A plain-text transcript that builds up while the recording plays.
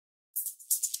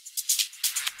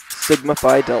Sigma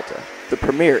Phi Delta, the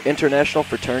premier international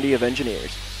fraternity of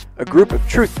engineers, a group of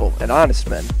truthful and honest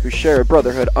men who share a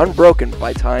brotherhood unbroken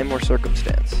by time or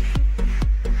circumstance.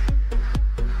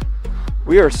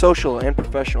 We are a social and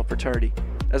professional fraternity,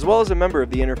 as well as a member of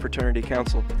the Interfraternity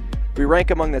Council. We rank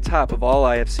among the top of all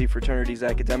IFC fraternities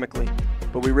academically,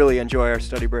 but we really enjoy our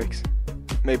study breaks.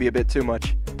 Maybe a bit too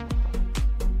much.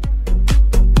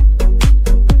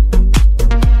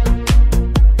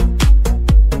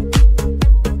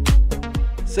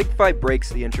 Sig Phi breaks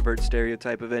the introvert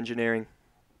stereotype of engineering.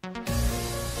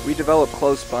 We develop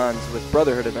close bonds with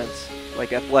brotherhood events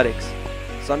like athletics,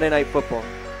 Sunday night football,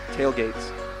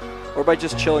 tailgates, or by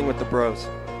just chilling with the bros.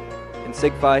 In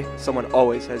Sig Phi, someone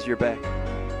always has your back.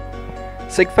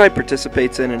 Sig Phi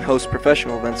participates in and hosts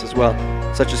professional events as well,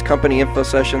 such as company info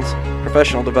sessions,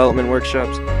 professional development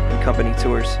workshops, and company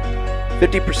tours.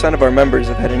 50% of our members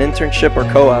have had an internship or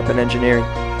co-op in engineering.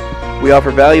 We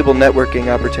offer valuable networking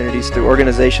opportunities through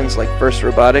organizations like First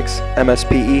Robotics,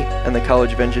 MSPE, and the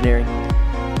College of Engineering.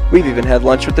 We've even had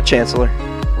lunch with the Chancellor.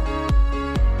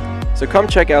 So come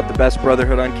check out the best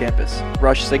brotherhood on campus.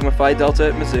 Rush Sigma Phi Delta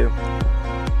at Mizzou.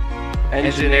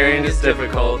 Engineering is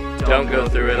difficult. Don't go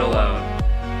through it alone.